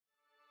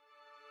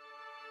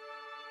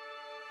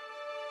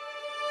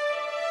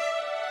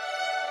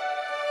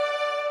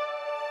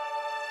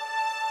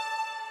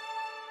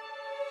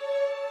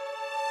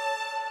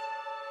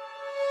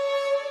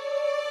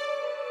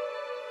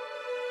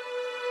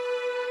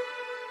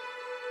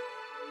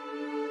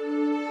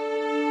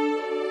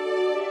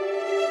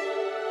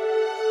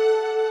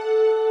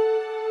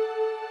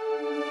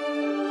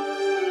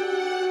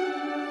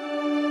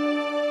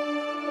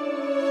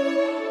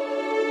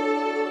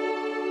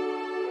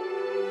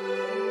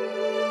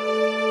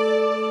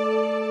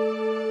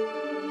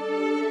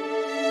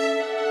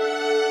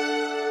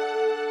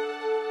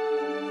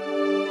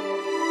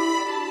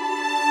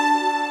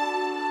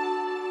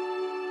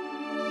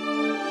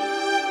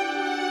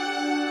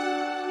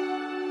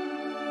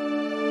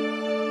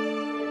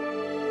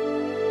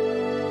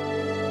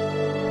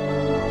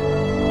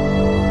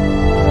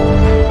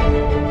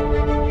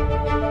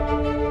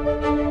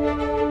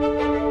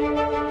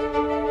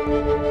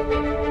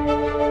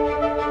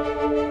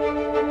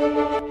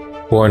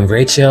Born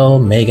Rachel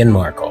Meghan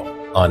Markle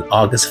on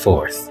August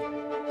 4th,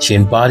 she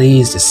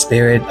embodies the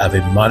spirit of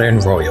a modern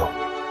royal.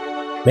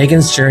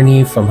 Meghan's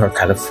journey from her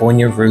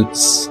California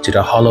roots to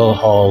the hollow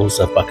halls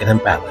of Buckingham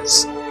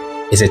Palace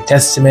is a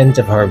testament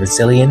of her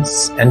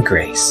resilience and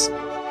grace.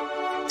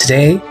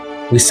 Today,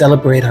 we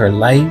celebrate her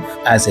life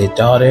as a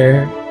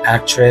daughter,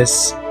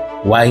 actress,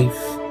 wife,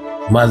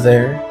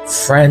 mother,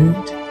 friend,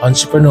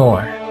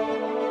 entrepreneur.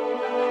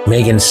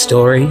 Meghan's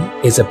story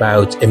is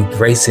about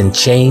embracing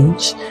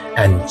change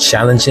and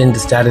challenging the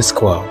status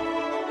quo.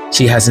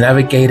 She has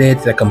navigated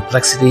the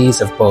complexities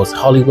of both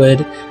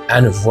Hollywood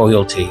and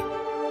royalty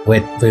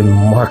with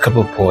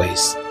remarkable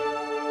poise.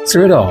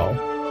 Through it all,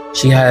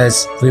 she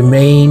has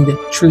remained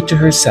true to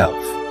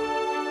herself,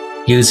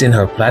 using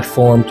her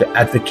platform to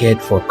advocate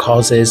for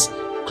causes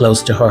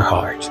close to her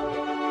heart.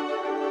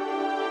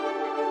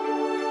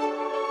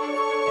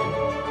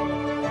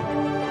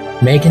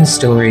 Meghan's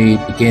story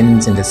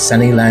begins in the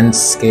sunny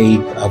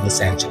landscape of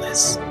Los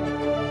Angeles.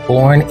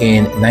 Born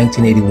in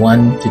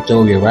 1981 to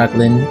Doria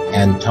Ragland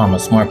and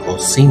Thomas Markle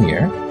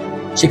Sr.,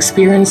 she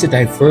experienced a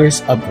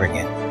diverse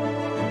upbringing.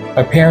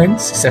 Her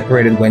parents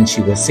separated when she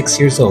was 6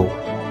 years old.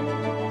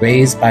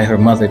 Raised by her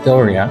mother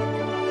Doria,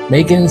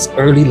 Meghan's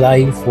early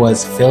life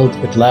was filled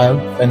with love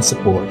and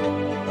support.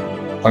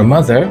 Her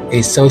mother,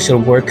 a social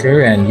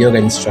worker and yoga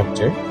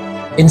instructor,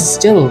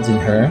 instilled in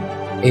her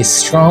a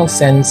strong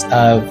sense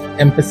of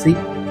empathy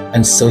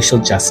and social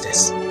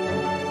justice.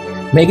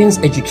 Meghan's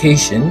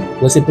education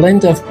was a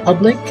blend of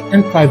public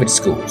and private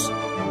schools.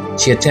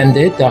 She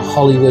attended the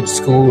Hollywood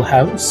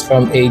Schoolhouse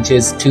from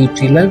ages 2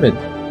 to 11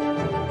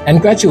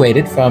 and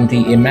graduated from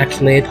the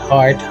Immaculate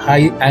Heart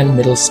High and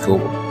Middle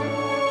School,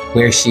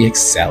 where she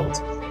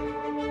excelled.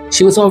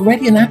 She was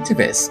already an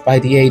activist by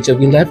the age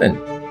of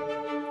 11.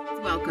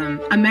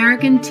 Welcome,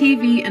 American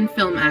TV and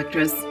film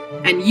actress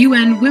and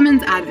UN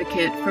Women's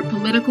Advocate for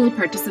Political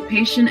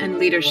Participation and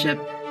Leadership,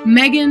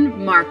 Meghan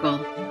Markle.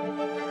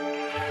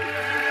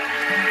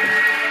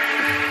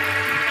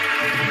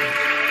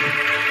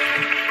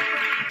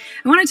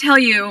 I want to tell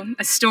you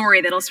a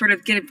story that'll sort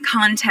of give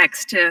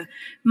context to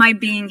my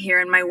being here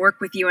and my work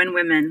with UN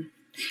Women.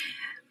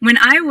 When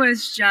I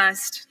was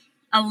just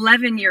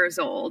 11 years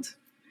old,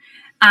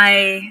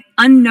 I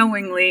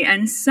unknowingly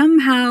and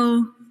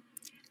somehow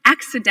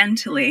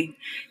accidentally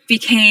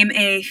became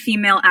a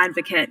female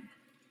advocate.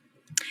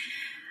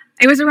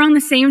 It was around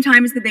the same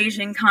time as the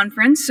Beijing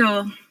conference,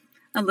 so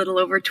a little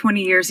over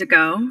 20 years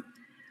ago,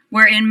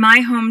 where in my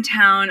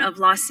hometown of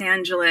Los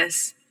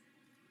Angeles,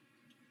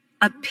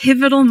 a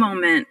pivotal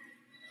moment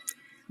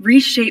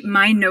reshaped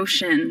my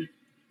notion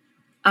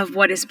of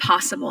what is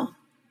possible.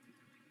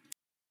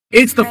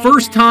 It's the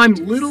first time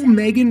little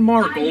Meghan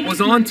Markle was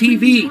on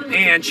TV,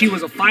 and she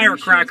was a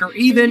firecracker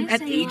even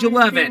at age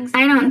 11.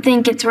 I don't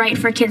think it's right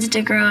for kids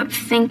to grow up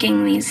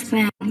thinking these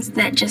things,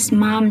 that just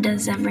mom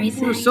does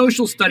everything. For a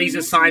social studies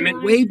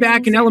assignment way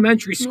back in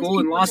elementary school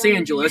in Los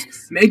Angeles,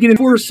 Meghan and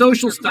four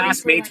social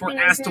classmates were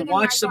asked to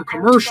watch some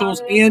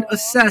commercials and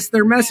assess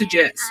their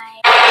messages.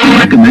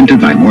 Recommended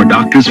by more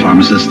doctors,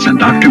 pharmacists, and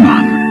Dr.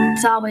 Mom.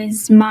 It's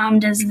always mom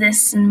does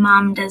this and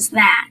mom does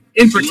that.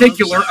 In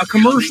particular, a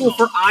commercial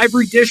for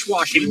Ivory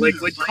dishwashing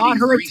liquid caught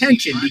her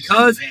attention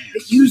because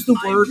it used the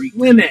word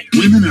women.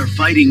 Women are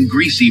fighting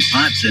greasy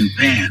pots and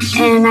pans.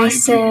 And I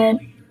said,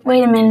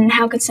 wait a minute,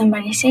 how could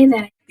somebody say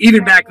that?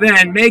 Even back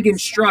then, Meghan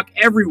struck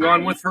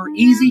everyone with her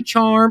easy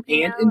charm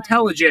and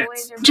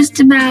intelligence. Just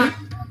about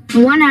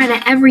 1 out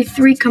of every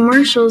 3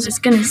 commercials is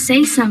going to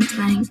say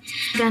something,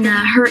 going to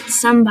hurt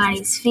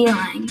somebody's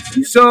feelings.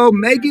 So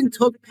Meghan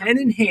took pen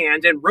in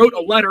hand and wrote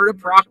a letter to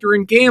Procter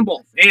 &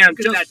 Gamble. And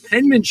just that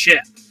penmanship.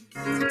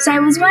 So I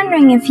was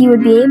wondering if you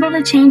would be able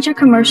to change your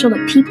commercial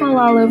to people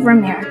all over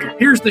America.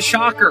 Here's the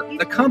shocker.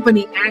 The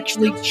company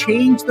actually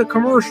changed the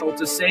commercial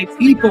to say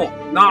people,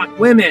 not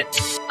women.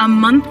 A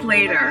month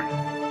later,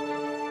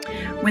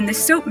 when the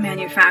soap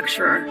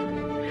manufacturer,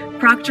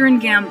 Procter &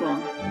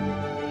 Gamble,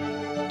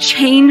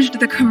 changed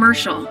the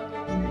commercial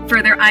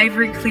for their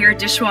Ivory Clear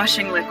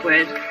dishwashing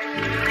liquid,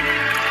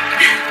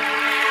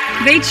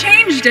 they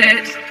changed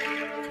it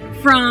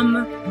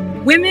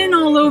from women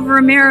all over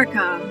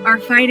America are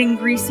fighting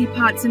greasy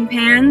pots and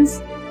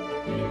pans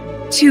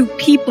to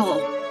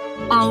people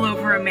all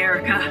over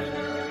America.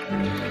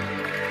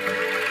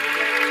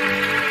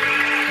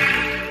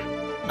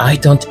 I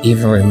don't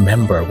even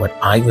remember what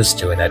I was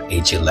doing at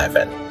age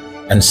 11,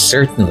 and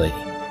certainly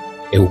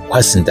it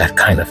wasn't that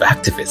kind of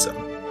activism.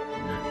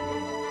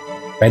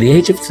 By the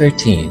age of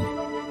 13,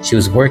 she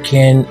was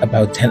working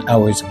about 10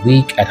 hours a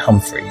week at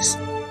Humphreys.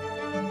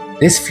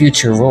 This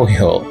future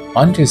royal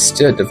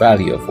understood the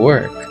value of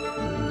work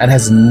and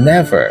has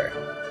never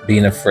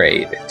been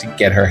afraid to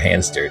get her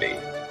hands dirty.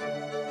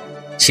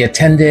 She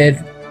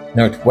attended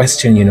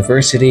Northwestern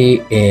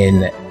University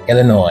in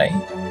Illinois,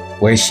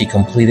 where she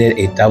completed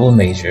a double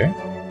major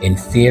in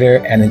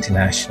theater and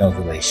international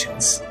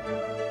relations.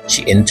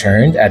 She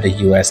interned at the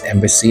U.S.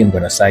 Embassy in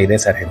Buenos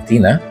Aires,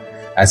 Argentina,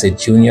 as a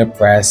junior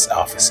press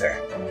officer.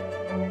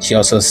 She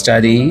also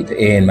studied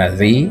in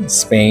Madrid,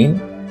 Spain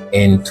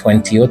in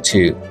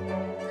 2002.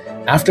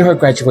 After her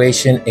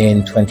graduation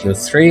in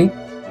 2003,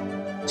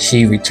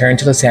 she returned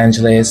to Los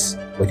Angeles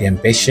with the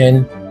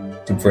ambition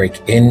to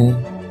break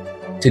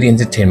into the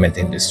entertainment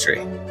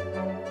industry.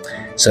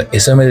 So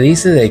eso me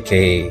dice de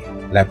que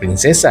la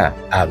princesa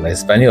habla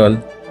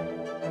español.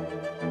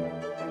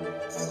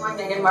 Soy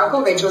Meghan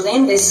Markle, Rachel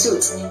Lane de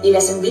Suits, y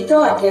les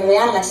invito a que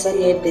vean la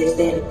serie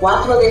desde el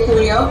 4 de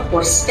julio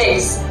por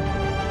Space.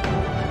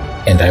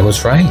 And I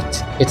was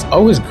right. It's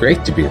always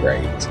great to be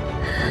right.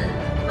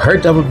 Her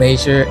double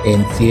major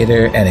in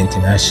theater and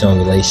international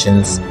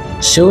relations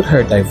showed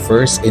her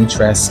diverse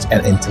interest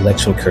and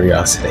intellectual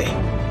curiosity.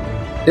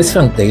 This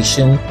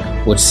foundation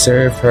would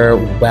serve her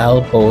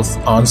well both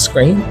on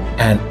screen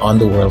and on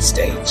the world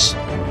stage.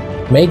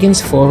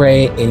 Meghan's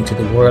foray into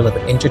the world of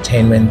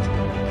entertainment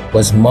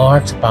was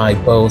marked by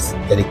both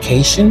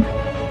dedication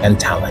and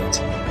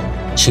talent.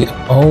 She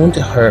honed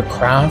her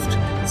craft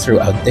through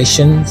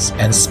auditions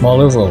and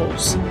smaller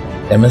roles,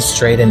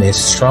 demonstrating a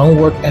strong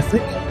work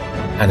ethic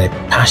and a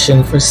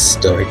passion for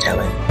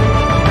storytelling.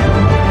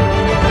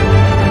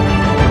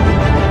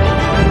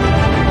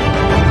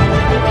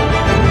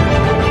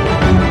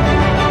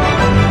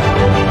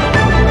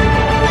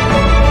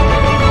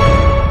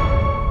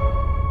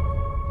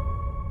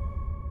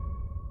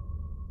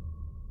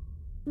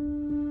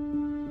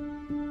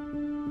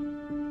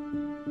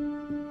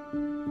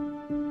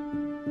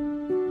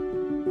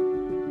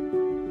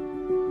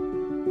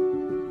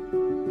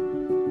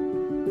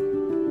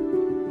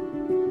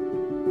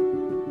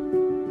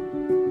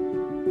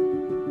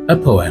 A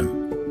poem.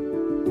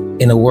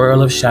 In a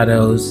world of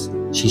shadows,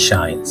 she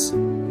shines.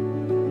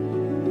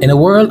 In a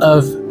world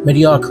of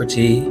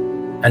mediocrity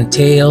and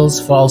tales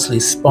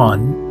falsely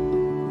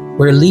spun,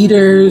 where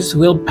leaders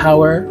wield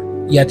power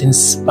yet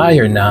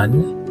inspire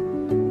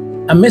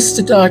none, amidst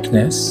the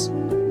darkness,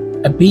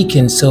 a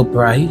beacon so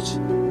bright,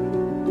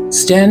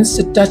 stands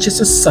the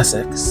Duchess of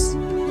Sussex,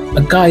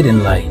 a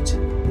guiding light.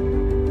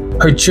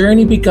 Her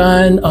journey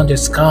began under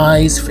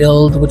skies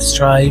filled with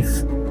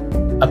strife,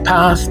 a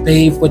path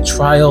paved with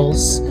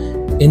trials,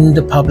 in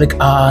the public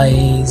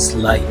eye's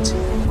light.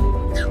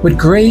 With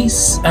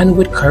grace and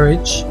with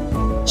courage,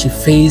 she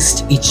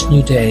faced each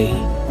new day.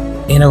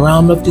 In a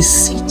realm of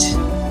deceit,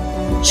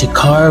 she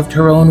carved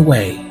her own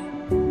way.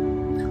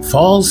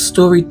 False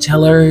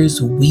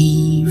storytellers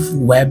weave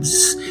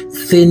webs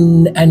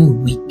thin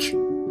and weak.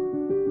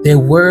 Their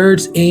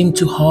words aim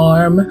to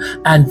harm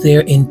and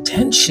their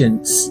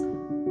intentions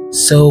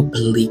so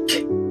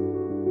bleak.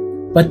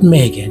 But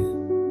Meghan,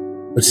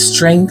 with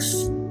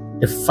strength,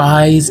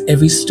 defies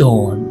every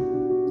storm.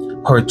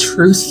 Her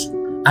truth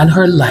and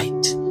her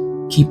light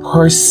keep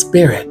her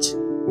spirit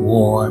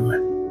warm.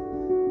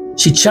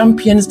 She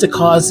champions the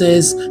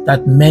causes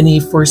that many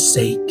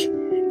forsake.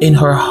 In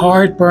her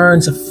heart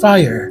burns a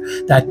fire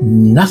that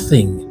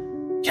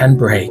nothing can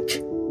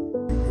break.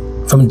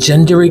 From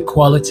gender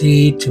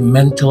equality to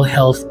mental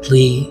health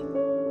plea,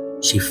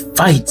 she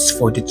fights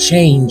for the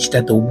change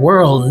that the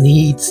world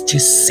needs to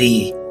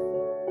see.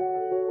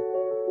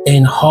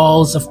 In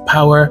halls of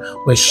power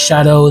where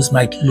shadows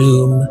might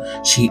loom,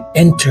 she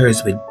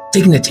enters with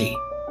dignity,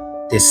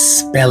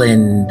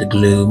 dispelling the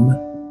gloom.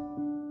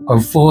 Her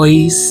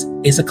voice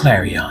is a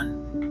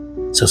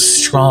clarion, so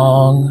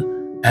strong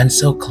and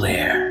so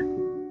clear,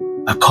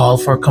 a call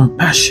for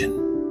compassion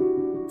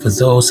for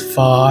those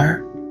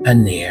far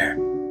and near.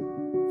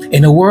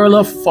 In a world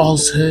of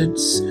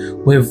falsehoods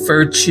where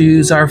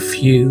virtues are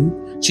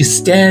few, she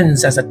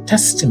stands as a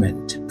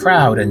testament,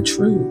 proud and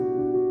true.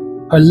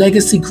 Her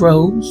legacy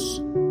grows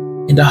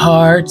in the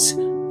hearts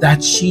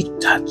that she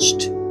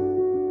touched,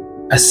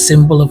 a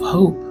symbol of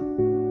hope,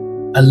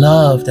 a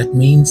love that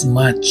means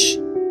much.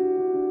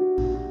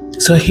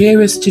 So here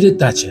is to the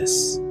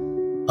Duchess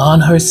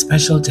on her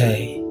special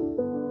day.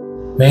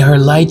 May her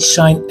light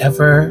shine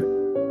ever,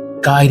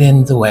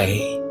 guiding the way.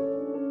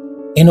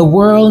 In a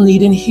world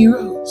needing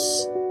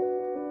heroes,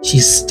 she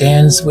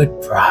stands with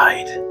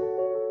pride,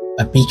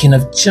 a beacon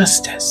of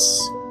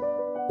justice,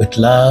 with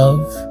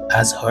love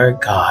as her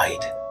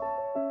guide.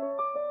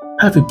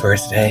 Happy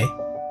birthday,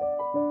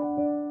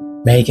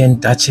 Meghan,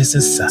 Duchess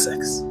of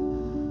Sussex.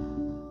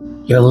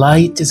 Your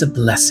light is a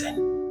blessing,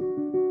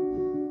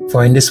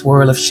 for in this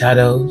world of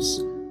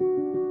shadows,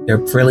 your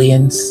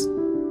brilliance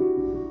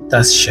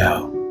does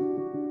show,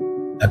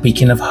 a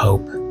beacon of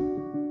hope,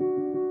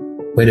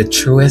 where the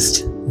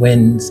truest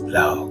winds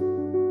blow.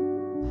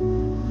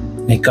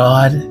 May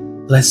God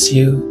bless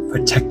you,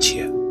 protect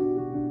you,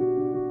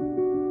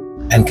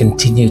 and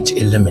continue to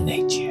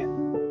illuminate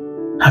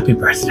you. Happy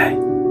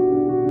birthday.